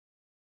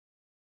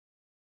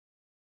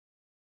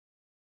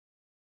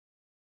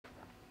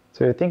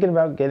So you're thinking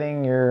about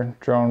getting your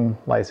drone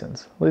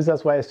license. At least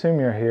that's why I assume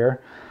you're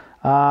here.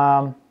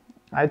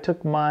 I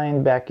took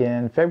mine back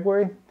in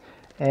February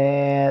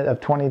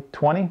of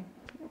 2020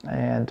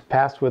 and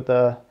passed with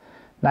a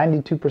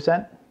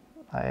 92%.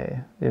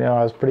 I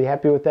was pretty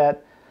happy with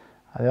that.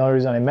 The only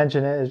reason I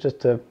mention it is just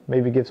to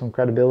maybe give some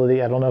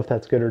credibility. I don't know if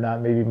that's good or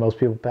not. Maybe most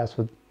people pass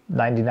with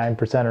 99%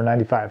 or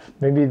 95%.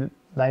 Maybe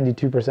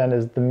 92%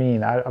 is the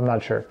mean. I'm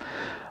not sure.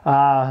 So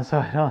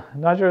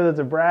I'm not sure if that's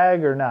a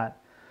brag or not.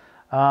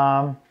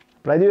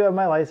 But I do have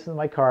my license,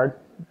 my card.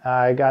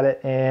 I got it,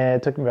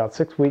 and it took me about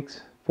 6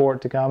 weeks for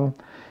it to come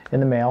in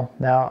the mail.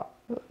 Now,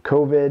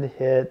 COVID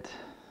hit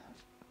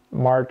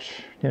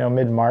March,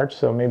 mid-March,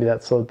 so maybe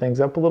that slowed things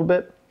up a little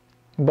bit.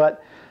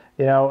 But,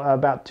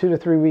 about 2 to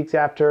 3 weeks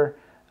after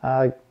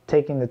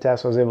taking the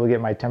test, I was able to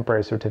get my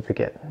temporary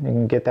certificate. You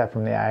can get that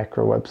from the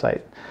IACRA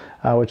website,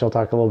 which I'll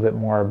talk a little bit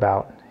more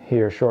about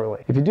here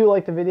shortly. If you do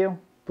like the video,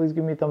 please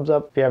give me a thumbs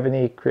up. If you have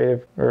any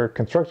creative or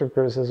constructive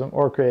criticism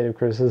or creative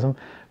criticism,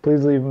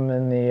 please leave them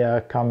in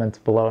the comments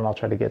below, and I'll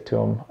try to get to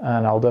them,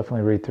 and I'll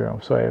definitely read through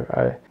them. So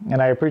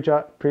I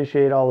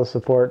appreciate all the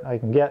support I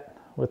can get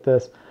with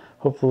this.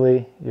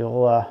 Hopefully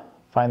you'll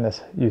find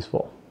this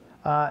useful.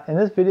 In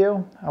this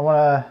video, I want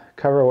to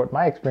cover what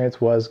my experience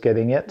was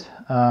getting it.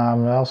 I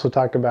also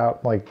talk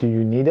about, do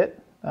you need it?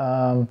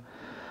 I'm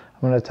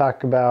going to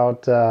talk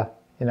about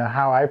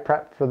how I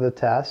prep for the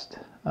test,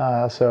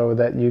 so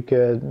that you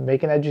could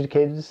make an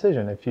educated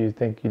decision if you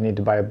think you need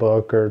to buy a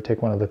book or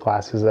take one of the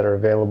classes that are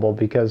available,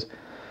 because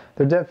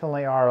there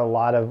definitely are a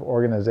lot of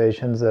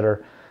organizations that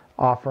are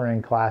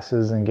offering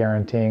classes and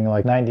guaranteeing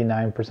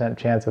 99%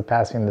 chance of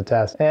passing the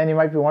test. And you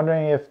might be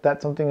wondering if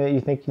that's something that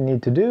you think you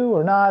need to do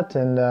or not.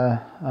 And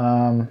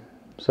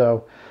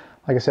so,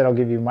 like I said, I'll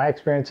give you my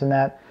experience in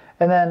that.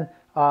 And then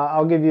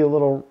I'll give you a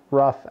little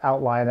rough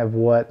outline of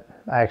what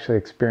I actually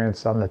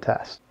experienced on the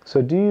test.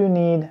 So do you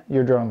need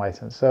your drone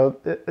license? So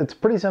it's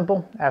pretty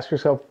simple. Ask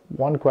yourself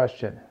one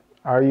question.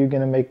 Are you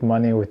going to make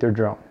money with your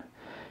drone?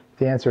 If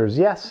the answer is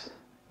yes,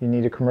 you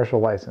need a commercial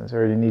license,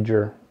 or you need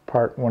your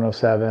Part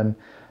 107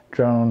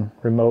 drone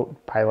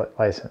remote pilot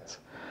license.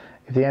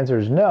 If the answer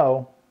is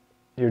no,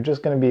 you're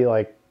just going to be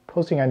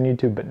posting on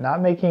YouTube but not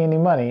making any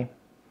money,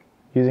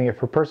 using it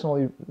for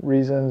personal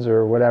reasons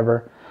or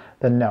whatever,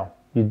 then no,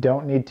 you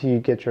don't need to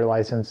get your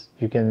license.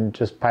 You can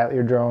just pilot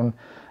your drone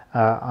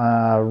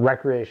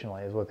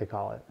recreationally, is what they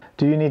call it.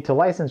 Do you need to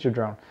license your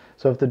drone?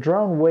 So if the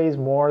drone weighs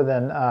more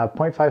than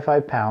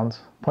 0.55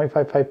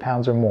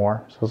 pounds or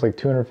more, so it's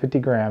 250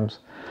 grams,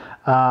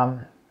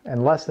 and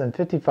less than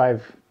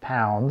 55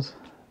 pounds,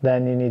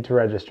 then you need to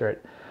register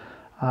it.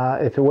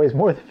 If it weighs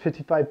more than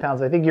 55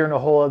 pounds, I think you're in a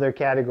whole other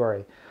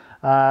category.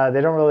 They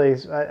don't really,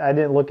 I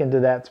didn't look into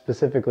that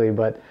specifically,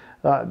 but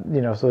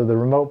so the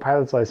remote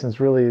pilot's license,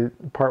 really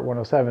Part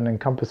 107,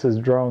 encompasses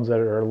drones that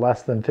are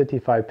less than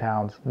 55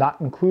 pounds, not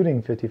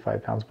including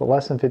 55 pounds, but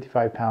less than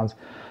 55 pounds.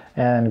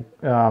 And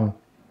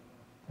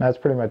that's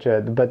pretty much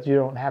it. But you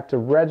don't have to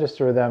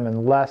register them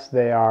unless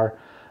they are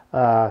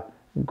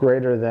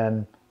greater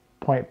than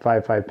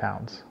 0.55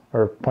 pounds,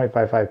 or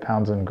 0.55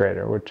 pounds and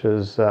greater, which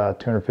is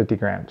 250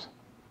 grams.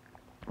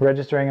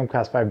 Registering them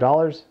costs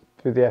 $5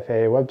 through the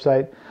FAA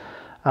website.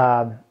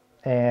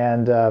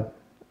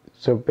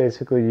 So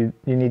basically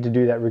you need to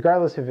do that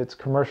regardless if it's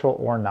commercial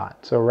or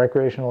not. So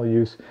recreational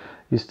use,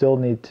 you still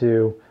need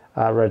to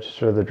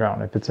register the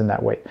drone if it's in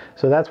that weight.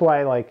 So that's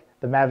why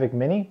the Mavic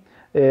Mini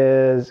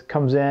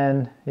comes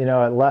in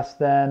at less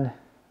than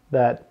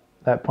that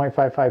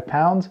 0.55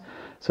 pounds.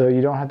 So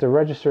you don't have to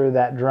register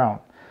that drone.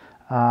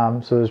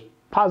 So there's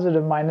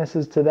positive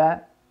minuses to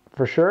that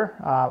for sure.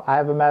 I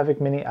have a Mavic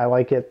Mini. I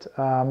like it.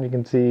 You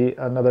can see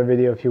another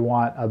video if you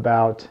want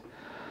about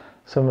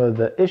some of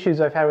the issues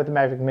I've had with the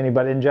Mavic Mini,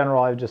 but in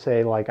general, I would just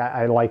say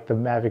I like the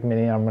Mavic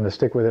Mini, and I'm going to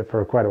stick with it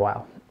for quite a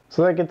while.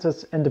 So that gets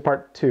us into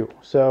part 2.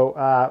 So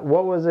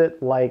what was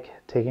it like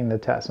taking the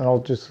test? And I'll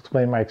just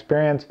explain my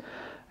experience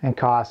and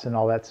costs and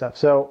all that stuff.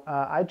 So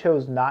I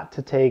chose not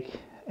to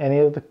take any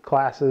of the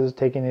classes,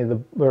 read any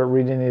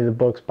of the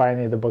books, buy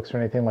any of the books, or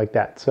anything like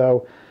that.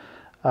 So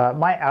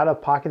my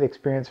out-of-pocket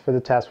experience for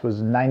the test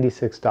was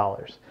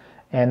 $96.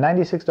 And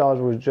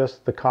 $96 was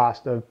just the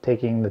cost of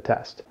taking the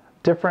test.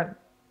 Different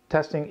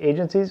testing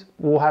agencies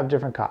will have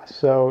different costs.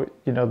 So,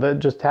 that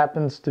just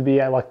happens to be,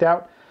 I lucked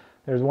out.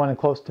 There's one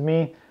close to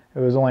me. It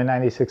was only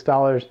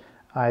 $96.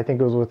 I think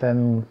it was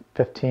within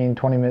 15,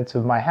 20 minutes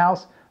of my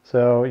house.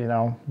 So,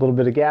 a little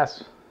bit of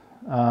gas,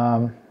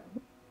 beyond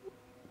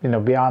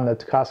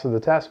the cost of the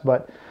test.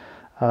 But,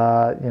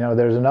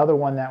 there's another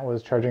one that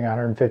was charging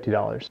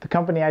 $150. The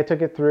company I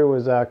took it through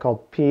was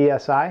called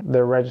PSI.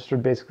 They're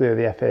registered basically at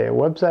the FAA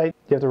website.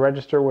 You have to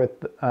register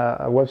with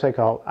a website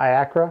called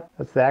IACRA.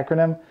 That's the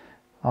acronym.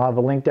 I'll have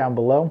a link down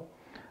below.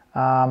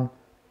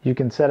 You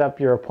can set up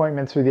your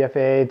appointments through the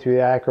FAA, through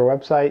the IACRA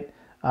website.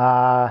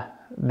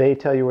 They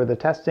tell you where the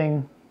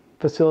testing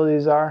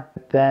facilities are.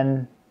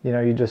 Then,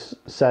 you just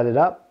set it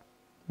up.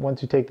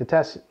 Once you take the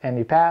test and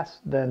you pass,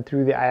 then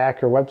through the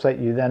IACRA website,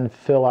 you then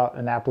fill out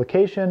an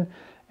application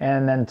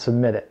and then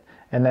submit it.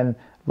 And then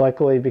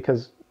luckily,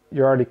 because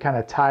you're already kind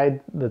of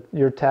tied,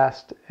 your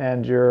test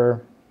and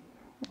your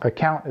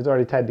account is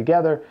already tied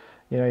together.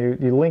 You know,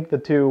 you link the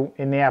two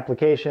in the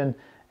application,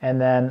 and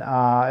then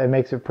it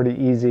makes it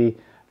pretty easy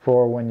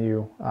for when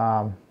you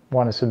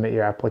want to submit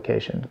your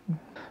application.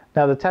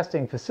 Now the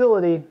testing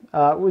facility,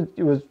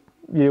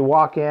 you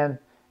walk in,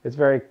 it's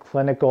very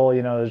clinical.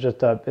 You know, there's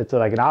just it's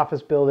like an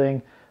office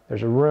building.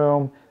 There's a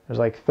room. There's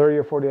like 30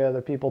 or 40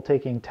 other people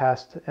taking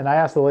tests. And I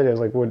asked the lady, I was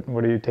like,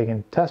 what are you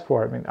taking tests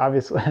for? I mean,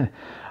 obviously,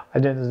 I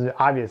didn't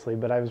obviously,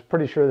 but I was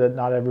pretty sure that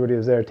not everybody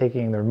was there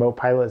taking the remote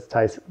pilot's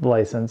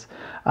license.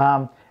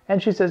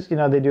 And she says, you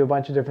know, they do a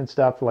bunch of different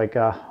stuff like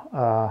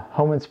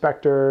home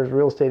inspectors,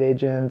 real estate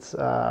agents,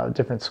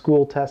 different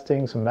school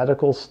testing, some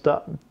medical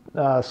stuff,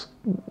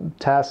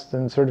 tests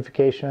and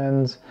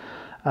certifications.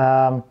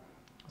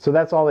 So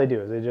that's all they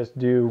do, is they just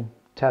do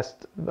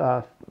test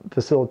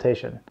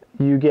facilitation.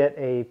 You get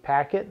a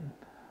packet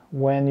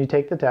when you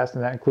take the test,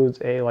 and that includes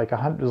like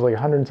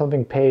 100 and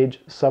something page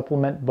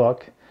supplement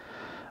book.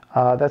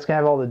 That's going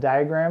to have all the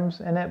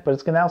diagrams in it, but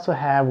it's going to also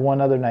have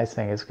one other nice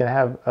thing. It's going to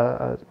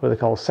have what they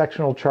call a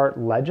sectional chart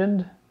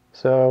legend.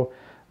 So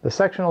the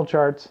sectional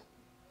charts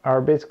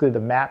are basically the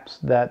maps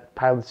that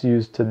pilots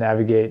use to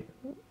navigate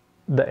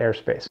the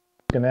airspace. It's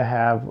going to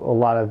have a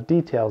lot of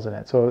details in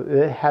it. So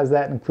it has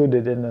that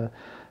included in the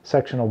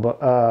sectional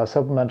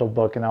supplemental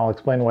book, and I'll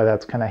explain why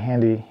that's kind of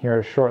handy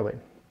here shortly.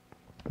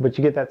 But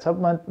you get that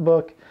supplement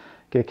book,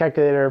 get a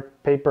calculator,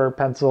 paper,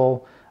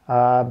 pencil,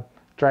 dry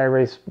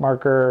erase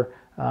marker,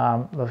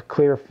 a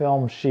clear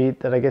film sheet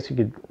that I guess you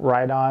could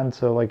write on.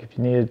 So like if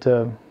you needed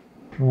to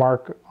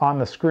mark on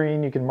the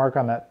screen, you can mark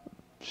on that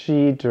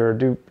sheet or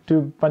do a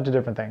bunch of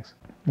different things.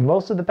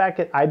 Most of the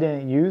packet I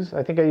didn't use.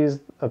 I think I used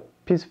a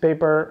piece of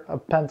paper, a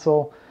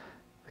pencil,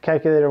 a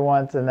calculator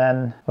once, and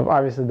then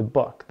obviously the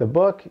book. The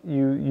book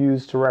you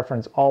use to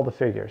reference all the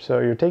figures. So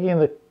you're taking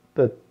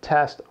the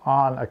test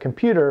on a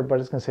computer, but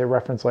it's going to say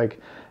reference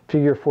like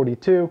figure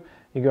 42.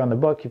 You go in the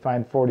book, you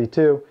find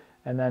 42.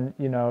 And then,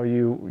 you know,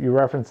 you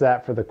reference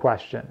that for the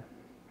question,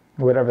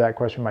 whatever that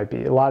question might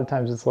be. A lot of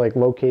times it's like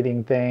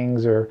locating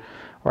things or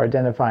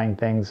identifying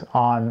things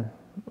on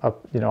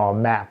a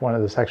map, one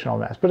of the sectional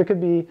maps. But it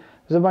could be,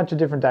 there's a bunch of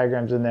different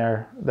diagrams in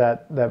there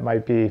that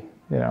might be,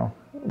 you know,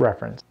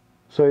 referenced.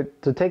 So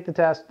to take the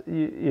test,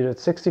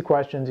 it's 60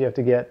 questions, you have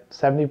to get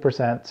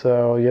 70%.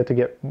 So you have to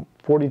get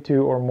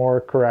 42 or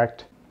more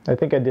correct. I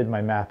think I did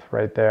my math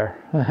right there.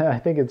 I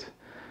think it's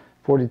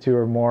 42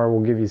 or more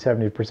will give you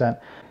 70%.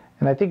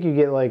 And I think you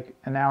get like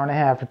an hour and a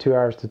half or 2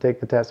 hours to take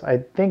the test. I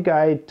think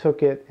I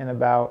took it in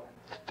about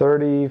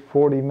 30,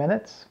 40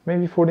 minutes,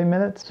 maybe 40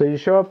 minutes. So you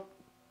show up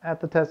at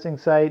the testing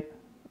site,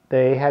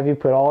 they have you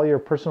put all your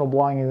personal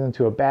belongings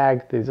into a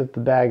bag, they zip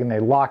the bag and they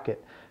lock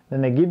it.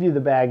 Then they give you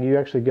the bag, you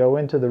actually go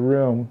into the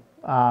room.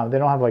 They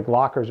don't have like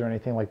lockers or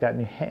anything like that,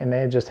 and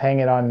they just hang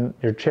it on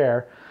your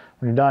chair.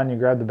 When you're done, you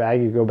grab the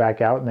bag, you go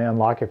back out and they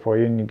unlock it for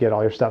you and you get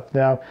all your stuff.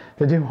 Now,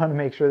 they do want to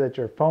make sure that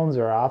your phones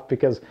are off,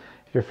 because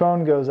if your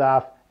phone goes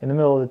off in the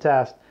middle of the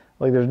test,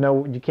 like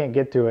you can't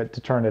get to it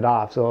to turn it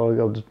off, so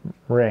it'll just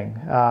ring.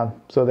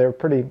 So they're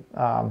pretty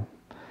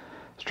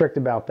strict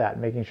about that,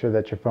 making sure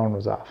that your phone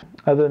was off.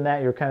 Other than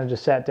that, you're kind of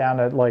just sat down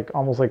at like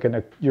almost like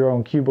in your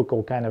own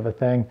cubicle kind of a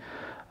thing,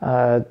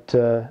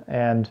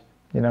 and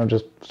you know,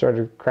 just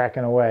started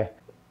cracking away.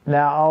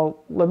 Now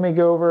let me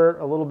go over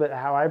a little bit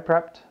how I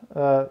prepped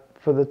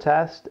for the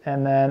test,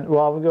 and then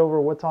I'll go over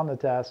what's on the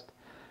test,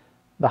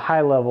 the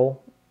high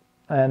level,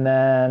 and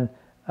then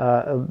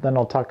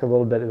I'll talk a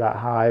little bit about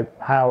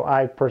how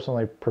I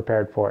personally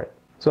prepared for it.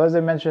 So as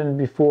I mentioned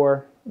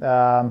before,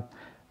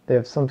 they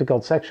have something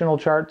called sectional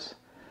charts.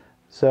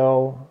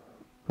 So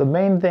the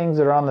main things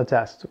that are on the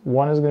test,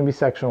 one is going to be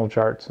sectional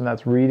charts, and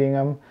that's reading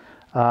them.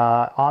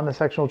 On the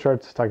sectional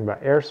charts, it's talking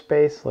about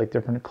airspace, like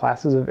different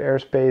classes of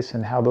airspace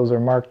and how those are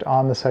marked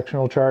on the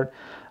sectional chart.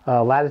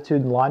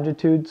 Latitude and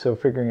longitude, so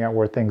figuring out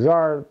where things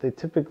are.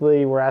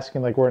 We're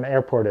asking like where an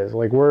airport is,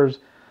 like where's,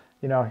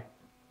 you know,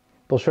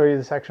 they'll show you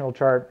the sectional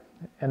chart,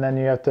 and then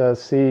you have to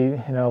see,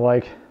 you know,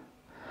 like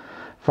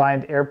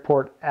find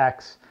airport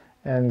X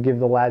and give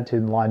the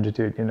latitude and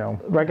longitude, you know.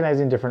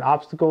 Recognizing different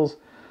obstacles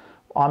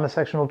on the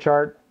sectional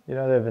chart, you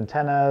know, they have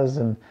antennas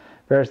and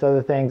various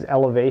other things.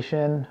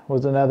 Elevation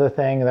was another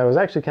thing that was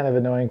actually kind of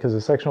annoying, because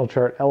the sectional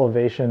chart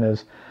elevation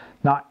is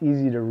not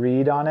easy to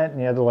read on it, and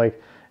you had to like,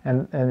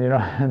 and you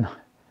know,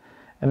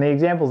 and the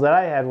examples that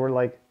I had were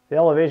like the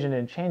elevation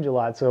didn't change a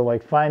lot, so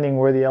like finding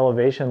where the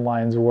elevation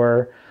lines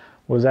were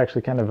was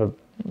actually kind of a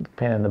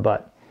pain in the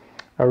butt.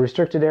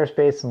 Restricted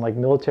airspace and like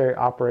military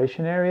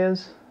operation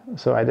areas,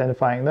 so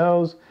identifying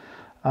those,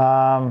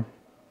 and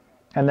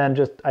then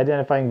just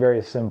identifying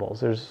various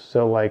symbols.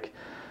 So like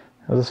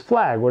this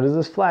flag, what does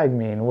this flag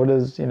mean? What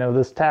is, you know,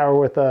 this tower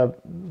with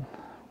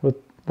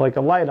like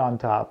a light on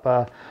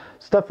top,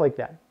 stuff like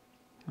that.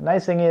 The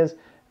nice thing is,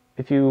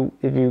 if you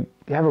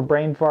have a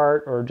brain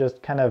fart or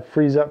just kind of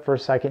freeze up for a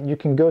second, you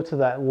can go to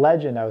that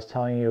legend I was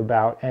telling you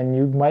about, and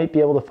you might be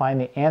able to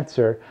find the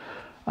answer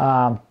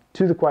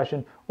to the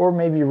question, or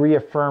maybe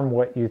reaffirm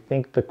what you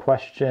think the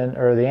question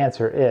or the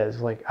answer is.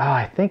 Like, oh,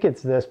 I think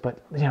it's this,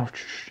 but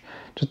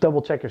just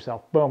double check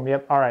yourself. Boom,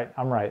 yep, all right,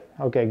 I'm right.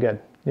 Okay, good.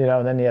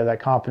 And then you have that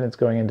confidence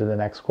going into the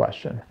next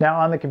question. Now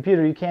on the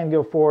computer, you can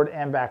go forward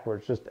and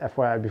backwards, just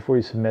FYI, before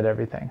you submit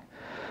everything.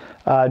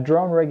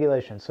 Drone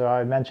regulations. So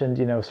I mentioned,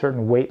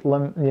 certain weight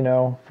limit,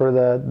 for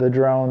the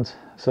drones.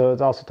 So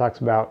it also talks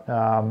about,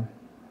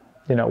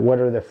 what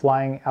are the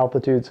flying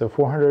altitudes. So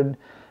 400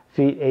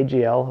 feet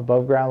AGL,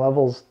 above ground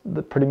levels,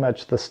 pretty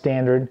much the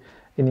standard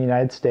in the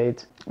United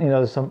States.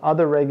 There's some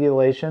other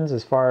regulations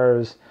as far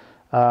as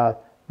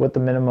what the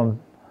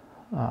minimum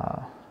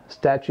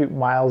statute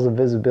miles of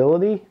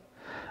visibility,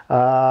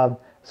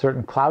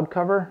 certain cloud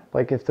cover.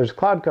 Like if there's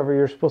cloud cover,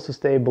 you're supposed to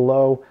stay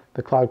below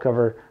the cloud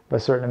cover by a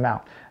certain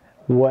amount.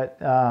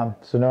 So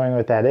knowing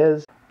what that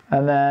is,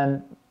 and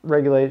then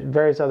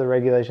various other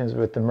regulations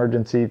with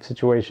emergency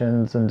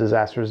situations and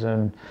disasters,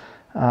 and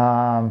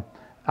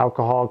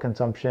alcohol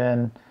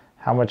consumption,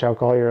 how much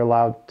alcohol you're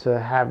allowed to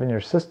have in your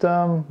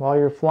system while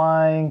you're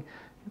flying.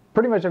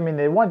 Pretty much, I mean,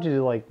 they want you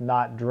to like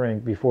not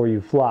drink before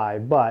you fly,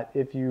 but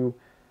if you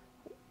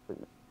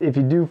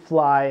do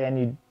fly and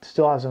you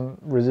still have some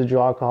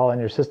residual alcohol in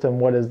your system,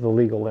 what is the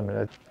legal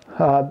limit?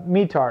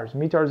 METARs.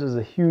 METARs is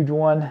a huge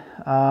one.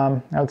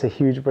 I would say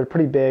huge, but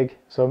pretty big.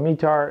 So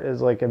METAR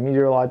is like a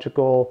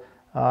meteorological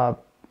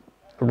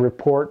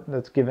report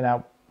that's given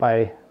out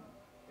by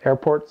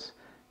airports,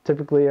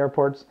 typically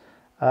airports,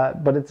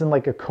 but it's in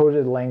like a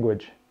coded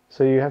language.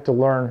 So you have to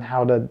learn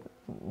how to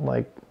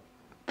like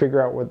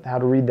figure out how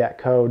to read that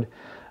code.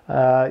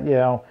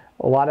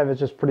 A lot of it's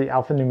just pretty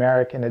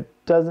alphanumeric, and it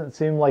doesn't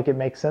seem like it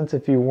makes sense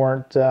if you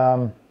weren't,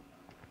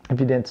 if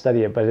you didn't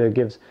study it, but it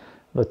gives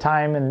the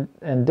time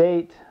and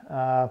date,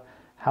 how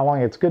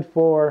long it's good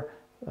for,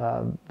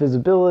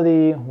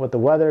 visibility, what the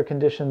weather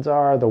conditions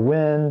are, the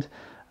wind,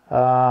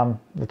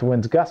 if the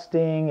wind's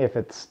gusting, if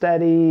it's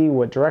steady,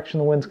 what direction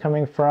the wind's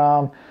coming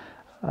from.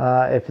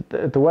 If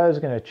the weather's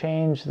going to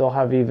change, they'll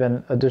have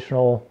even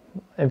additional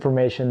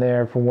information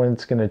there for when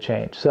it's going to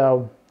change.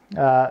 So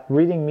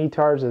reading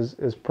METARs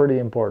is pretty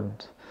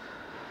important.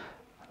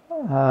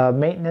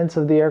 Maintenance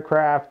of the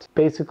aircraft.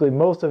 Basically,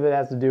 most of it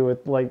has to do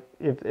with like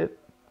if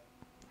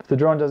the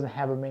drone doesn't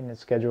have a maintenance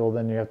schedule,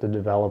 then you have to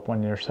develop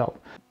one yourself.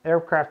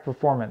 Aircraft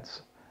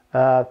performance.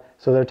 So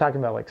they're talking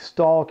about like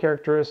stall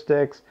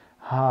characteristics,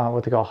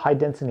 what they call high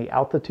density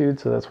altitude.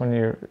 So that's when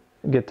you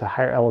get to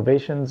higher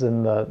elevations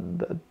and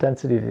the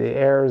density of the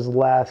air is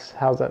less.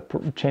 How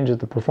that changes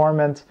the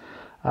performance.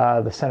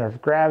 The center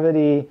of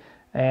gravity,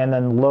 and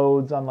then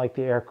loads on like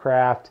the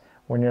aircraft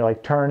when you're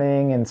like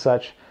turning and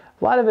such.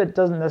 A lot of it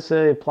doesn't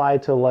necessarily apply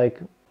to like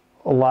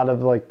a lot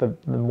of like the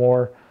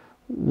more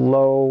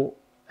low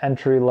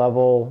entry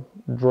level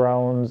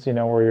drones,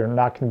 where you're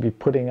not going to be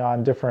putting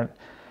on different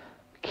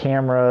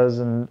cameras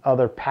and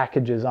other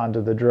packages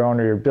onto the drone,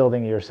 or you're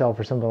building it yourself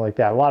or something like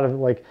that. A lot of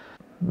like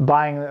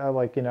buying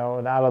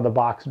an out of the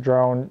box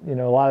drone,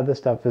 a lot of this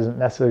stuff isn't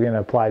necessarily going to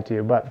apply to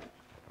you, but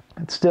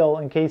it's still,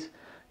 in case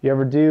you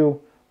ever do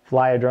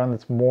fly a drone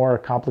that's more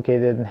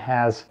complicated and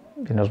has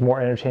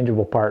more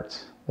interchangeable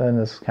parts, then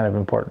this is kind of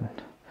important.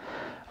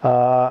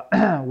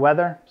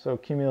 Weather, so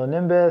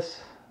cumulonimbus,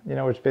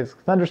 which is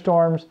basically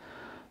thunderstorms,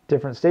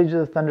 different stages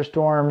of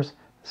thunderstorms,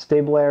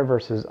 stable air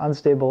versus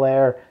unstable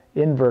air,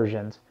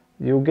 inversions.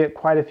 You'll get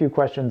quite a few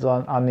questions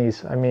on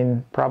these. I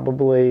mean,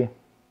 probably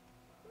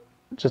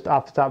just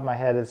off the top of my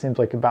head, it seems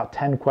like about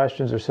 10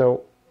 questions or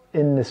so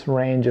in this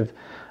range of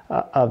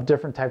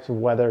different types of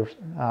weather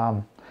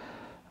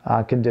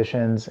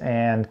conditions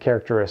and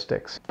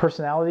characteristics.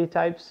 Personality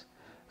types.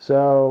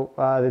 So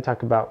they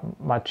talk about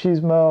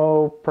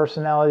machismo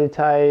personality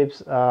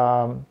types,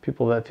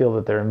 people that feel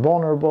that they're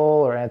invulnerable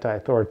or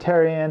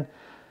anti-authoritarian.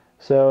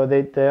 So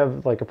they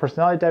have like a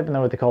personality type, and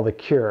then what they call the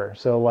cure.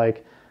 So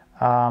like,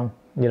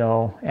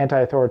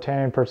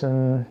 anti-authoritarian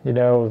person,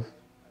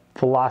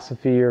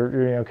 philosophy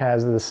or,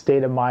 kind of the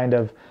state of mind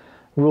of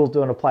rules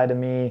don't apply to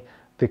me.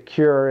 The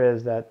cure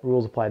is that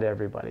rules apply to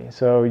everybody.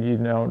 So,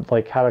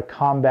 like how to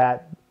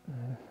combat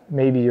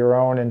maybe your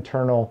own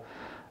internal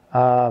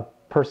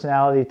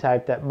personality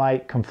type that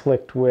might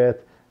conflict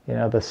with,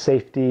 the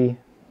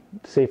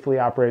safely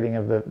operating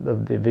of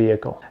the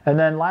vehicle. And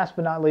then last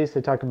but not least,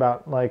 they talk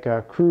about like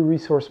crew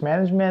resource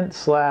management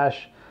 /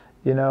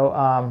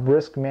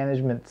 risk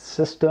management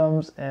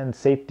systems and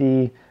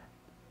safety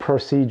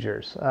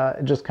procedures.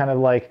 Just kind of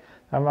like,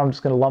 I'm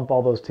just going to lump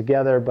all those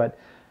together, but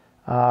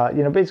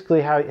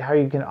basically how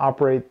you can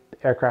operate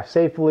aircraft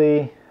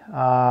safely.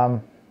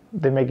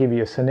 They may give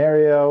you a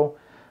scenario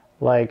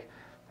like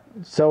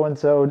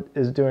so-and-so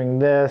is doing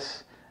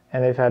this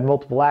and they've had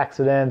multiple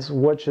accidents.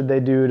 What should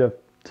they do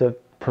to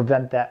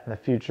prevent that in the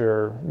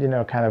future,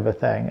 kind of a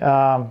thing.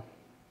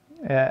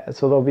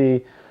 So there'll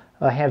be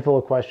a handful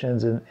of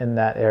questions in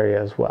that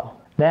area as well.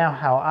 Now,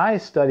 how I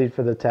studied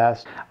for the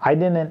test, I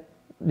didn't,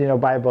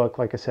 buy a book,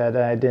 like I said,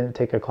 and I didn't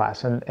take a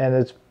class. And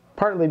it's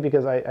partly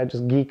because I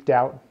just geeked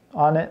out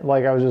on it.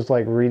 Like I was just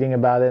like reading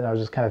about it, and I was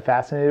just kind of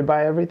fascinated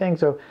by everything.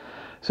 So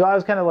I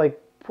was kind of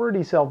like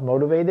pretty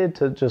self-motivated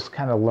to just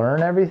kind of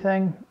learn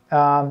everything.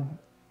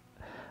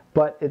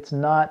 But it's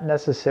not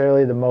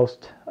necessarily the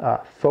most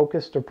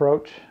focused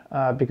approach,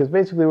 because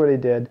basically what he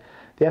did,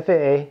 the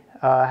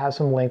FAA has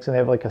some links and they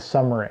have like a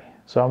summary.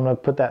 So I'm going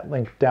to put that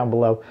link down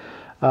below.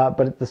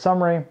 But the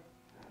summary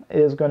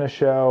is going to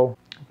show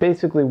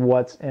basically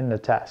what's in the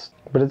test.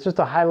 But it's just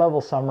a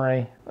high-level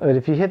summary. But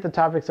if you hit the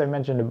topics I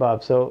mentioned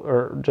above,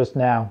 or just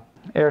now,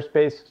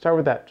 airspace, start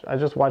with that. I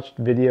just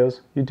watched videos,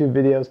 YouTube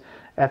videos.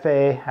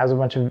 FAA has a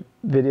bunch of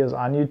videos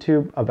on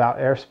YouTube about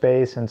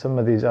airspace and some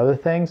of these other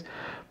things.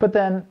 But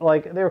then,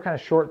 like, they were kind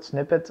of short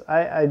snippets.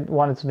 I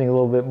wanted something a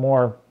little bit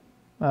more,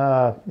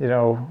 you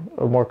know,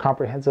 a more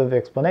comprehensive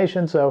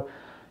explanation. So,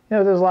 you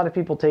know, there's a lot of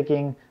people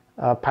taking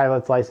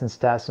pilot's license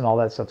tests and all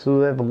that stuff. So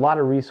they have a lot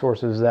of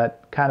resources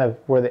that kind of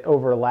where they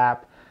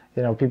overlap.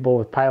 You know, people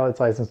with pilot's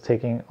license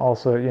taking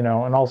also, you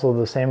know, and also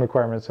the same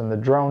requirements in the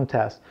drone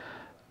test.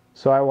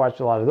 So I watched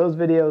a lot of those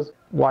videos,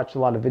 watched a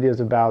lot of videos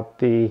about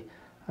the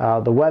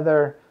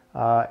weather,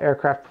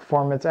 aircraft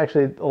performance.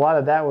 Actually, a lot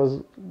of that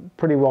was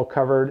pretty well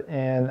covered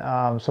in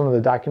some of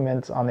the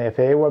documents on the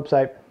FAA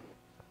website.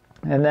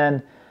 And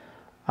then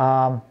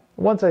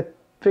once I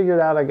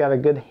figured out I got a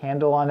good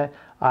handle on it,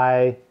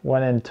 I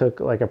went and took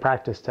like a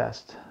practice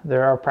test.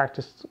 There are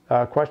practice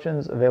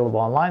questions available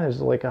online. There's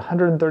like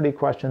 130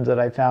 questions that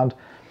I found.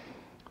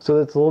 So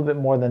that's a little bit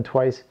more than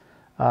twice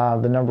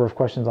the number of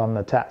questions on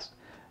the test.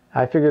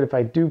 I figured if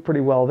I do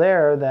pretty well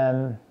there,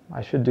 then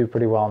I should do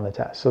pretty well on the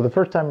test. So the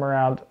first time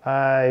around,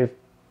 I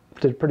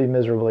did pretty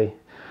miserably.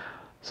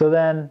 So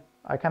then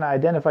I kind of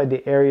identified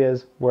the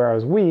areas where I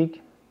was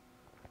weak,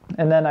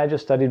 and then I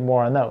just studied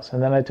more on those.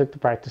 And then I took the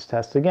practice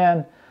test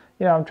again.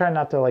 You know, I'm trying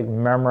not to like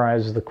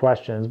memorize the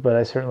questions, but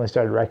I certainly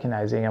started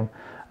recognizing them.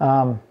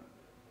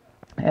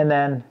 And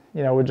then,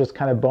 you know, would just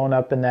kind of bone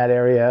up in that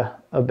area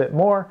a bit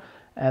more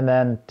and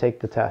then take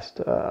the test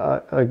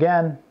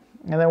again.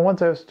 And then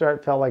once I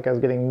felt like I was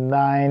getting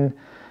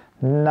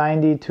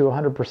 90 to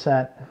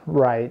 100%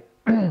 right,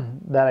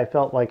 that I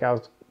felt like I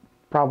was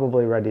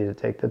probably ready to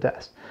take the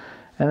test.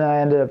 And then I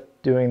ended up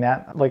doing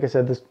that. Like I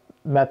said, this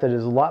method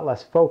is a lot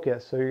less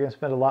focused, so you're going to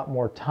spend a lot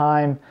more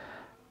time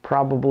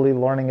probably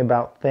learning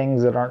about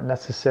things that aren't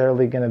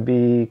necessarily going to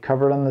be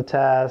covered on the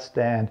test,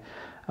 and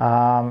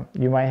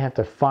you might have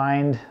to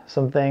find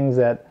some things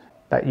that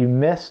you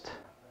missed.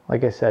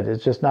 Like I said,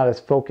 it's just not as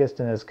focused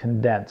and as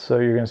condensed, so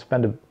you're going to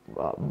spend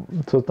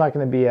so it's not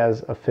going to be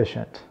as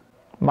efficient.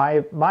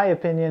 My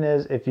opinion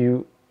is if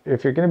you're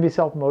going to be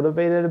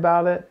self-motivated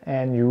about it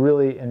and you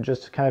really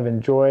just kind of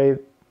enjoy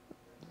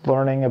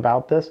learning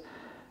about this,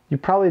 you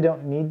probably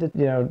don't need to,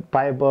 you know,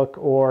 buy a book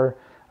or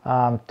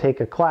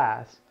take a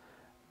class.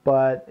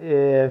 But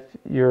if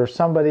you're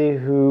somebody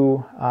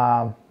who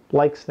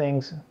likes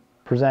things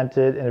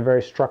presented in a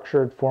very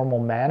structured, formal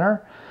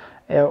manner,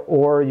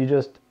 or you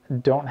just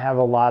don't have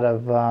a lot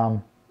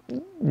of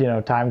you know,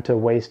 time to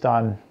waste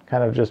on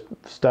kind of just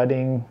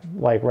studying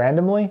like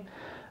randomly,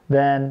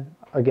 then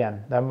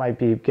again, that might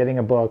be getting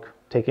a book,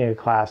 taking a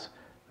class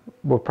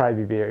will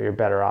probably be your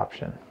better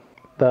option.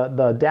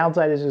 The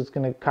downside is it's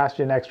going to cost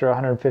you an extra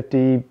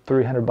 150,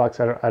 300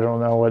 bucks. I don't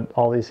know what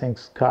all these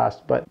things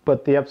cost, but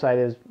the upside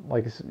is,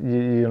 like,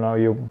 you know,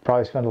 you'll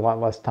probably spend a lot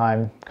less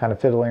time kind of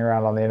fiddling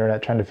around on the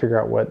internet trying to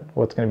figure out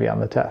what's going to be on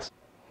the test.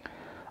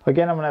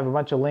 Again, I'm going to have a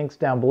bunch of links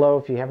down below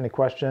if you have any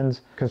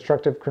questions,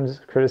 constructive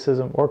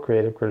criticism or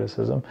creative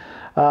criticism.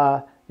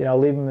 You know,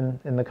 leave them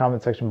in the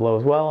comment section below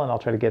as well, and I'll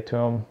try to get to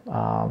them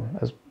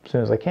as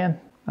soon as I can.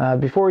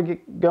 Before we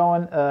get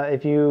going,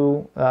 if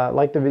you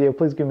like the video,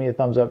 please give me a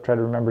thumbs up. Try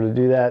to remember to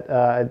do that.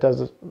 It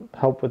does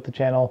help with the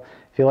channel.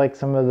 If you like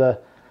some of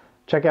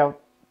check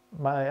out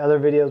my other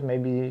videos.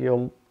 Maybe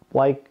you'll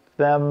like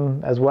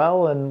them as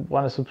well and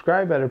want to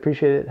subscribe. I'd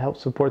appreciate it. It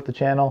helps support the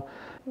channel.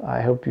 I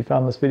hope you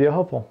found this video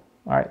helpful.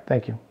 All right,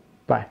 thank you.